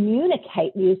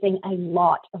communicate using a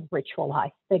lot of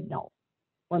ritualized signals.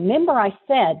 Remember, I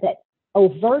said that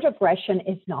overt aggression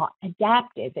is not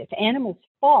adaptive. If animals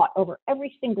fought over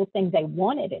every single thing they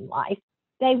wanted in life,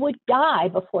 they would die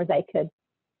before they could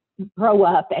grow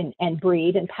up and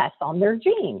breed and pass on their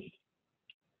genes.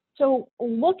 So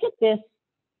look at this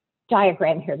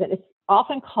diagram here that is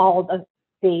often called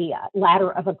the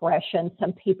ladder of aggression.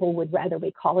 Some people would rather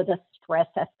we call it a stress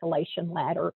escalation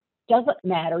ladder. Doesn't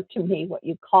matter to me what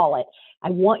you call it. I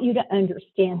want you to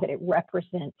understand that it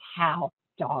represents how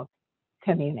dogs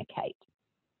communicate.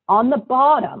 On the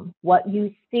bottom, what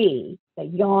you see, the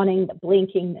yawning, the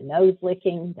blinking, the nose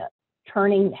licking, the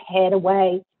turning the head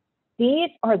away, these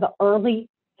are the early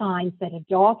signs that a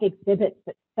dog exhibits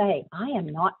that say, I am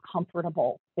not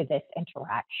comfortable with this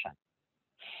interaction.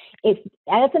 If,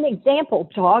 as an example,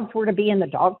 dogs were to be in the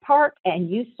dog park and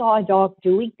you saw a dog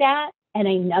doing that and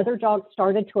another dog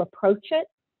started to approach it,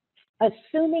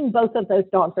 assuming both of those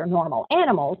dogs are normal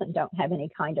animals and don't have any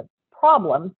kind of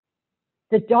problem,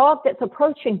 the dog that's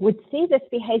approaching would see this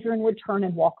behavior and would turn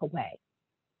and walk away.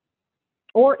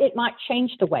 Or it might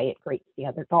change the way it greets the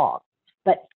other dog.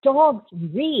 But dogs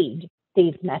read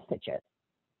these messages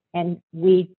and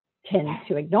we tend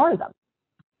to ignore them.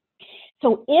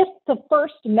 So if the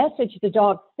first message the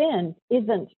dog sends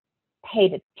isn't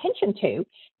paid attention to,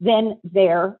 then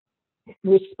their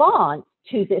response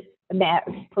to this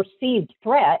perceived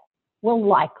threat will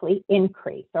likely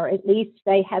increase, or at least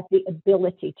they have the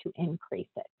ability to increase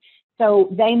it. So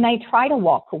they may try to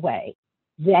walk away.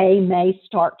 They may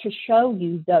start to show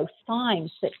you those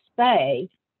signs that say,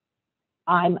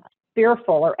 I'm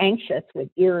fearful or anxious, with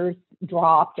ears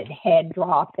dropped and head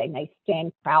dropped. They may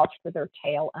stand crouched with their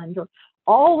tail under.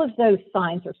 All of those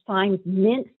signs are signs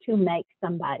meant to make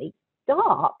somebody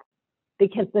stop,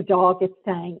 because the dog is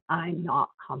saying, I'm not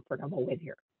comfortable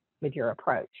with your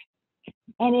approach.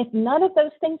 And if none of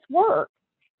those things work,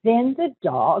 then the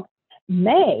dog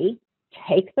may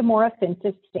take the more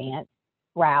offensive stance,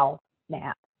 growl,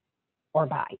 snap, or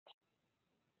bite.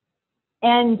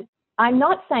 And I'm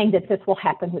not saying that this will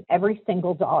happen with every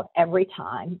single dog every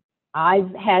time.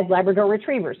 I've had Labrador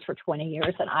retrievers for 20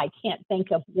 years, and I can't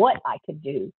think of what I could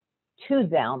do to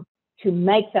them to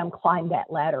make them climb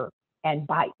that ladder and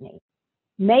bite me.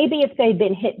 Maybe if they've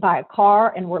been hit by a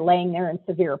car and were laying there in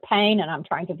severe pain and I'm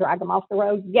trying to drag them off the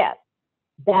road, yes,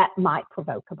 that might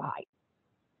provoke a bite.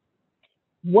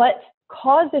 What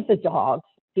causes a dog's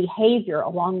behavior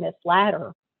along this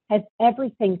ladder has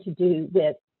everything to do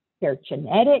with their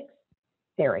genetics,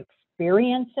 their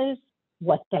experiences,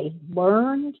 what they've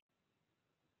learned,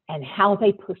 and how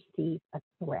they perceive a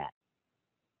threat.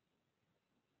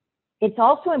 It's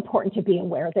also important to be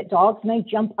aware that dogs may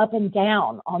jump up and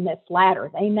down on this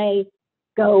ladder. They may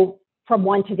go from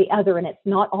one to the other, and it's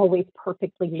not always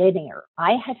perfectly linear.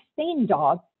 I have seen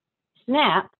dogs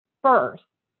snap first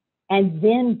and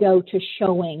then go to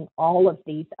showing all of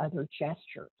these other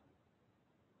gestures.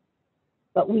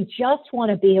 But we just want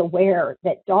to be aware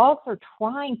that dogs are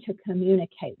trying to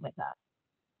communicate with us.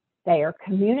 They are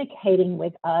communicating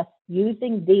with us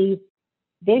using these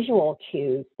visual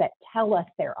cues that tell us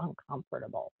they're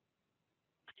uncomfortable.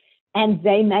 And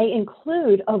they may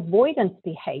include avoidance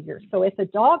behavior. So if a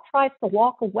dog tries to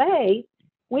walk away,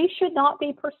 we should not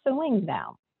be pursuing them.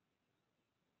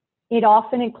 It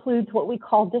often includes what we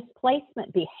call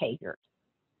displacement behaviors,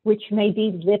 which may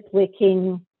be lip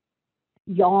licking,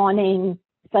 yawning,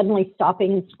 suddenly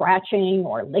stopping and scratching,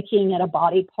 or licking at a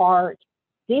body part.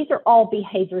 These are all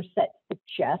behaviors that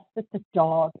suggest that the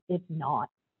dog is not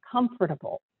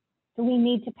comfortable. So we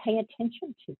need to pay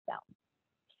attention to them.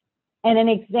 And an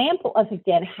example of,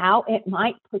 again, how it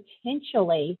might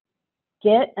potentially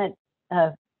get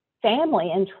a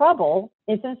family in trouble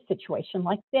is a situation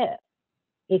like this.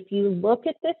 If you look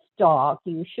at this dog,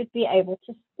 you should be able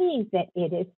to see that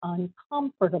it is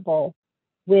uncomfortable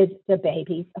with the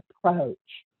baby's approach.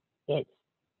 It's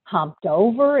humped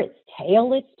over, its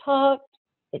tail is tucked,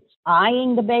 it's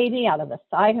eyeing the baby out of the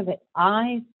side of its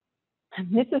eyes.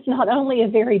 This is not only a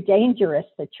very dangerous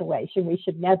situation, we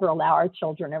should never allow our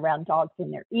children around dogs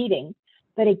when they're eating,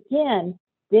 but again,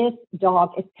 this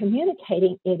dog is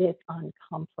communicating it is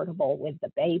uncomfortable with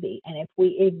the baby. And if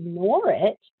we ignore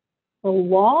it, the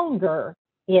longer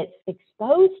it's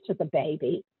exposed to the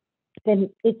baby,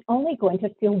 then it's only going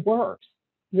to feel worse.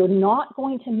 You're not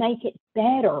going to make it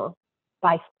better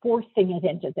by forcing it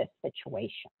into this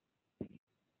situation.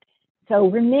 So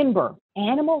remember,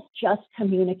 animals just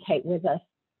communicate with us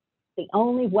the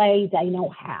only way they know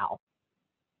how,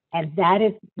 and that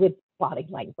is with body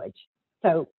language.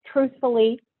 So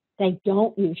truthfully, they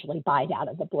don't usually bite out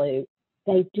of the blue.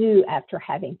 They do after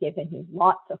having given you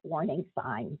lots of warning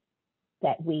signs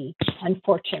that we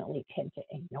unfortunately tend to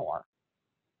ignore.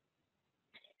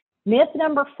 Myth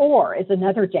number 4 is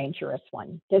another dangerous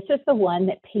one. This is the one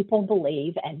that people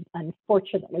believe, and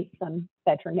unfortunately some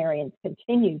veterinarians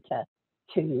continue to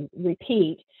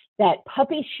repeat, that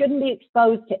puppies shouldn't be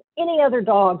exposed to any other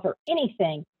dogs or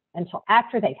anything until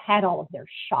after they've had all of their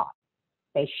shots.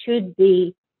 They should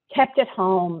be kept at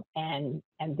home and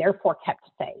therefore kept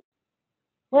safe.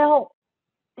 Well,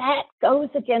 that goes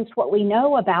against what we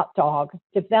know about dog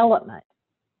development,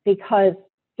 because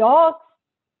dogs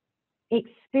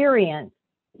experience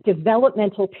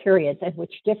developmental periods at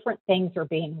which different things are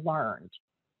being learned.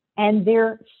 And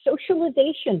their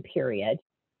socialization period,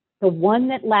 the one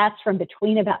that lasts from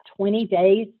between about 20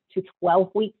 days to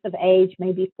 12 weeks of age,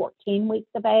 maybe 14 weeks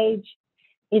of age,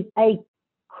 is a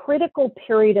critical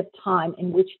period of time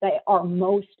in which they are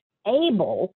most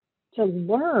able to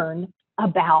learn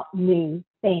about new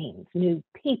things, new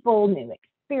people, new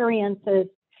experiences,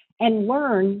 and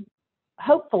learn,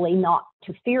 hopefully, not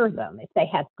to fear them if they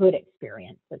have good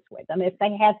experiences with them. If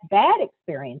they have bad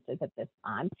experiences at this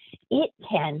time, it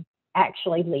can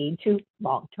actually lead to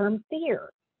long-term fear.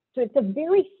 So it's a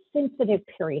very sensitive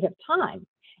period of time.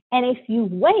 And if you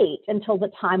wait until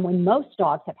the time when most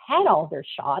dogs have had all their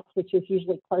shots, which is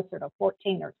usually closer to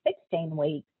 14 or 16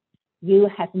 weeks, you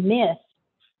have missed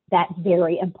that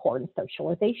very important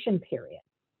socialization period.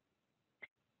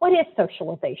 What is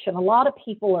socialization? A lot of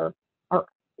people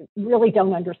really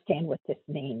don't understand what this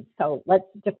means. So let's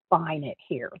define it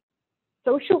here.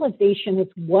 Socialization is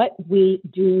what we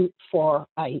do for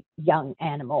a young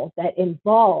animal that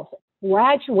involves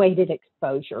graduated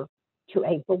exposure to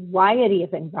a variety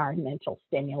of environmental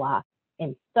stimuli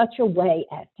in such a way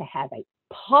as to have a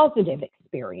positive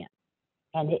experience,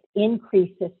 and it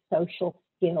increases social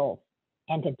skills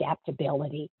and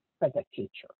adaptability for the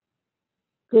future.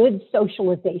 Good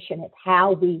socialization is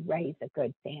how we raise a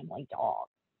good family dog.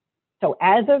 So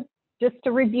just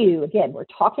to review, again, we're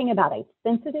talking about a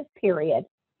sensitive period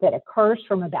that occurs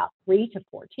from about 3 to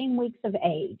 14 weeks of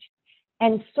age.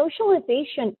 And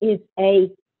socialization is a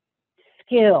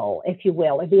skill, if you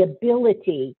will, or the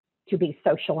ability to be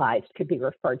socialized could be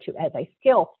referred to as a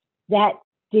skill that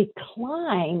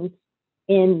declines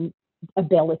in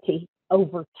ability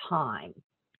over time.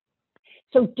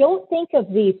 So don't think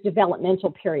of these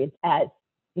developmental periods as,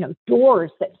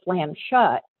 doors that slam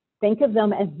shut. Think of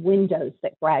them as windows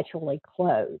that gradually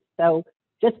close. So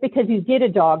just because you get a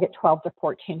dog at 12 to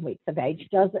 14 weeks of age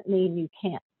doesn't mean you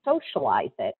can't socialize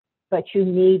it, but you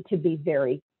need to be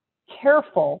very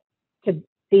careful to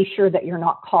be sure that you're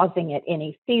not causing it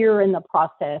any fear in the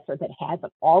process, or that it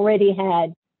hasn't already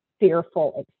had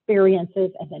fearful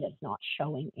experiences and that it's not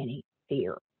showing any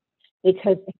fear.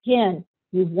 Because again,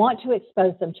 you want to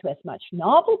expose them to as much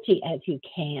novelty as you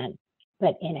can,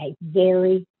 but in a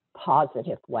very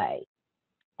positive way.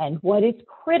 And what is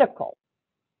critical,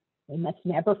 we must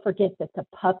never forget that the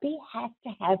puppy has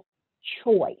to have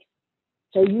choice.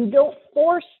 So you don't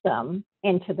force them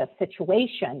into the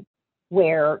situation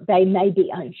where they may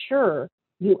be unsure.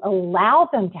 You allow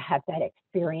them to have that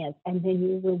experience, and then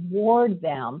you reward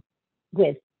them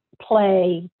with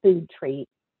play, food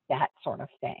treats, that sort of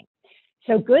thing.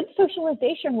 So good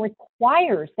socialization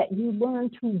requires that you learn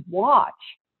to watch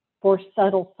for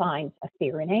subtle signs of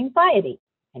fear and anxiety.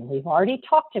 And we've already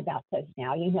talked about those.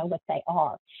 Now you know what they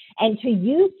are. And to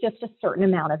use just a certain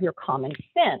amount of your common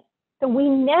sense. So we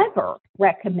never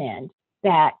recommend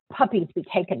that puppies be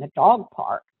taken to dog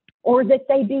park, or that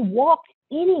they be walked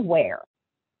anywhere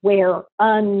where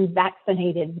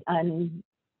unvaccinated,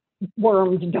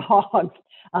 unwormed dogs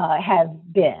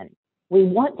have been. We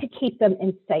want to keep them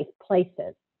in safe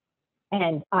places.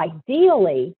 And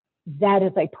ideally, that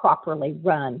is a properly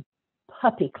run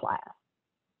puppy class,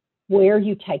 where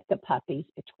you take the puppies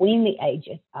between the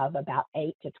ages of about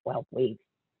 8 to 12 weeks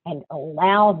and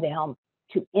allow them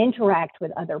to interact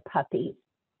with other puppies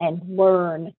and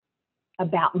learn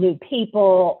about new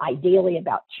people, ideally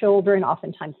about children.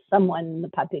 Oftentimes someone in the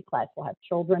puppy class will have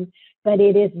children, but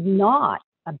it is not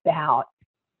about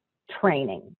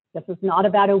training. This is not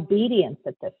about obedience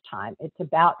at this time. It's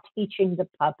about teaching the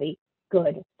puppy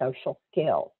good social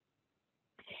skills.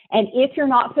 And if you're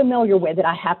not familiar with it,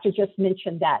 I have to just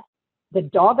mention that the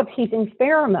dog appeasing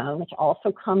pheromone, which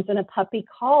also comes in a puppy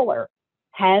collar,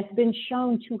 has been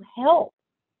shown to help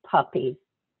puppies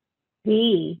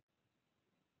be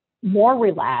more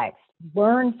relaxed,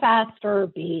 learn faster,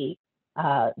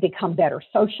 become better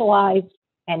socialized,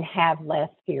 and have less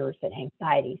fears and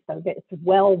anxiety. So it's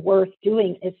well worth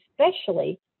doing,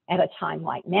 especially at a time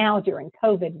like now during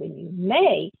COVID, when you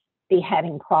may be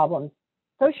having problems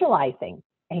socializing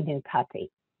a new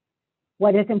puppy.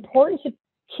 What is important to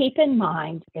keep in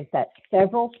mind is that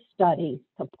several studies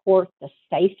support the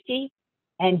safety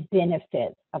and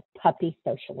benefits of puppy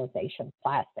socialization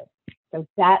classes. So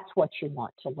that's what you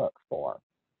want to look for.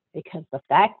 Because the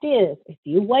fact is, if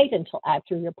you wait until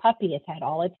after your puppy has had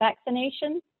all its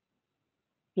vaccinations,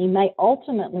 he may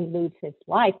ultimately lose his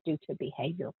life due to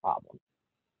behavior problems.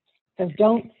 So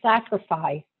don't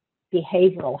sacrifice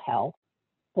behavioral health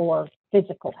for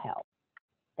physical health.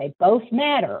 They both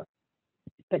matter,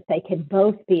 but they can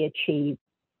both be achieved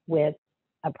with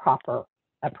a proper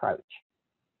approach.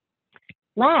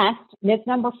 Last, myth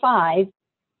number 5,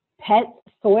 pets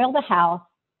soil the house,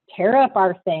 tear up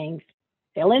our things,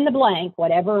 fill in the blank,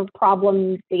 whatever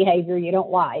problem behavior you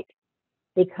don't like,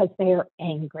 because they are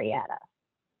angry at us.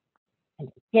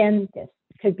 And again, this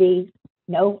could be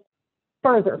no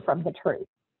further from the truth,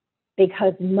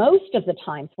 because most of the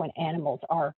times when animals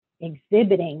are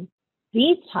exhibiting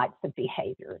these types of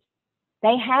behaviors,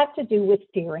 they have to do with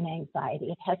fear and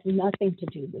anxiety. It has nothing to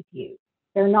do with you.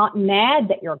 They're not mad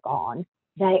that you're gone.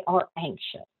 They are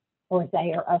anxious, or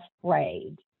they are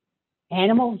afraid.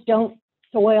 Animals don't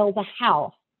soil the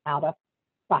house out of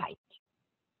spite,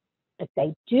 but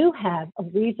they do have a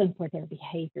reason for their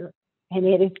behavior, and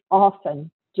it is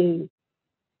often due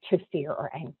to fear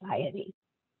or anxiety.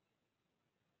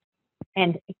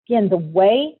 And again, the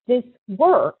way this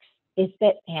works is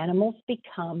that animals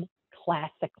become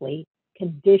classically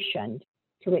conditioned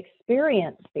to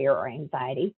experience fear or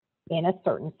anxiety in a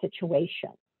certain situation.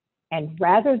 And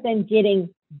rather than getting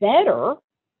better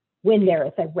when there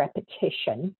is a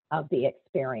repetition of the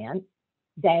experience,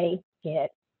 they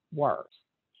get worse.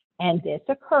 And this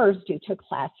occurs due to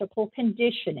classical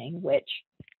conditioning, which,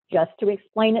 just to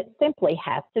explain it simply,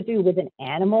 has to do with an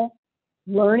animal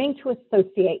learning to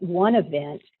associate one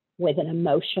event with an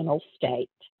emotional state.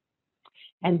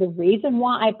 And the reason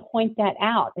why I point that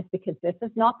out is because this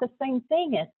is not the same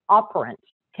thing as operant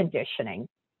conditioning,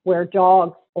 where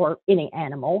dogs or any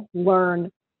animal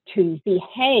learn to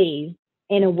behave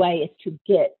in a way as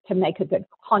to make a good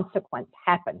consequence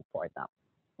happen for them.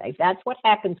 Okay? That's what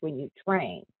happens when you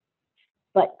train.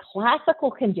 But classical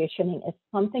conditioning is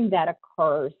something that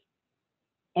occurs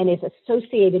and is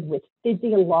associated with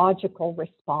physiological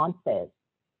responses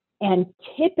And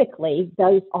typically,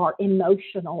 those are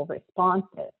emotional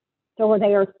responses. So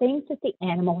they are things that the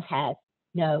animal has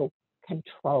no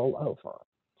control over.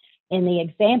 In the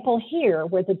example here,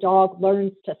 where the dog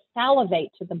learns to salivate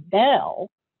to the bell,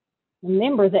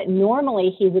 remember that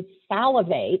normally he would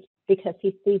salivate because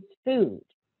he sees food.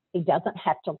 He doesn't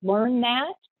have to learn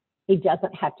that. He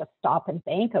doesn't have to stop and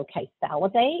think, okay,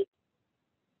 salivate.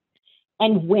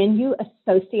 And when you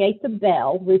associate the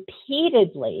bell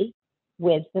repeatedly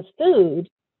with the food,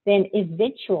 then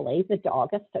eventually the dog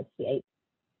associates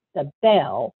the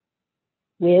bell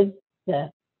with the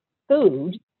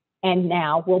food and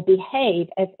now will behave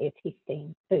as if he's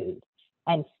seeing food.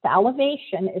 And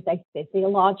salivation is a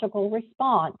physiological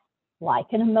response, like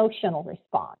an emotional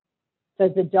response. So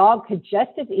the dog could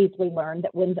just as easily learn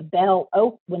that when the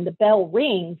bell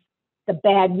rings, the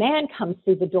bad man comes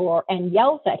through the door and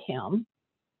yells at him.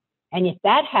 And if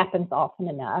that happens often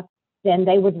enough, then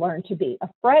they would learn to be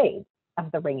afraid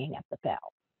of the ringing of the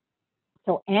bell.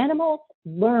 So animals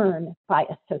learn by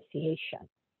association,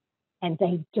 and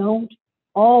they don't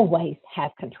always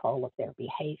have control of their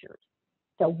behaviors.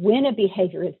 So when a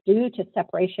behavior is due to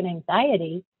separation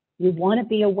anxiety, you want to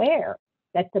be aware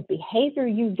that the behavior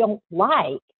you don't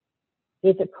like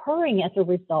is occurring as a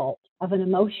result of an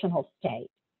emotional state.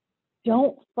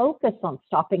 Don't focus on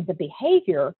stopping the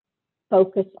behavior,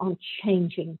 focus on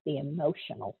changing the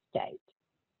emotional state.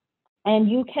 And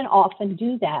you can often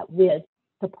do that with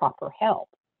the proper help.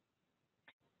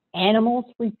 Animals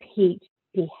repeat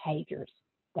behaviors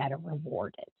that are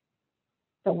rewarded.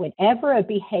 So whenever a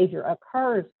behavior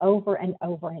occurs over and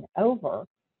over and over,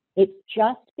 it's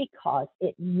just because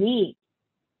it meets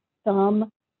some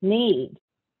need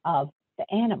of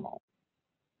the animal.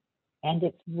 And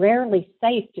it's rarely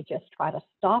safe to just try to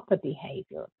stop a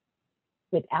behavior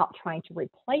without trying to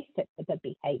replace it with a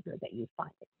behavior that you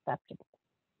find acceptable.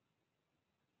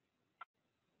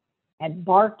 And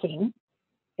barking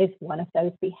is one of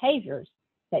those behaviors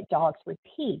that dogs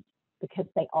repeat because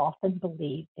they often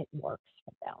believe it works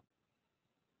for them.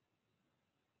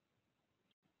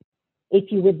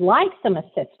 If you would like some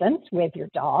assistance with your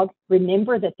dog,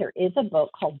 remember that there is a book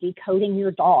called Decoding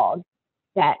Your Dog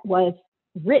that was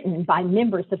written by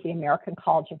members of the American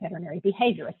College of Veterinary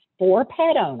Behaviorists for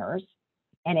pet owners,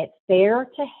 and it's there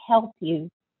to help you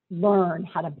learn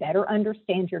how to better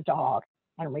understand your dog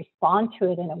and respond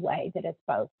to it in a way that is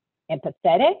both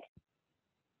empathetic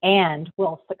and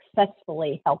will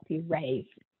successfully help you raise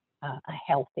a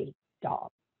healthy dog.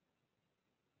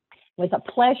 It was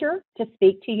a pleasure to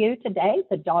speak to you today,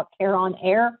 the Dog Care on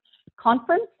Air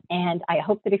conference, and I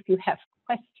hope that if you have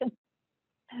questions,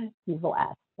 you will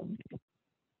ask them.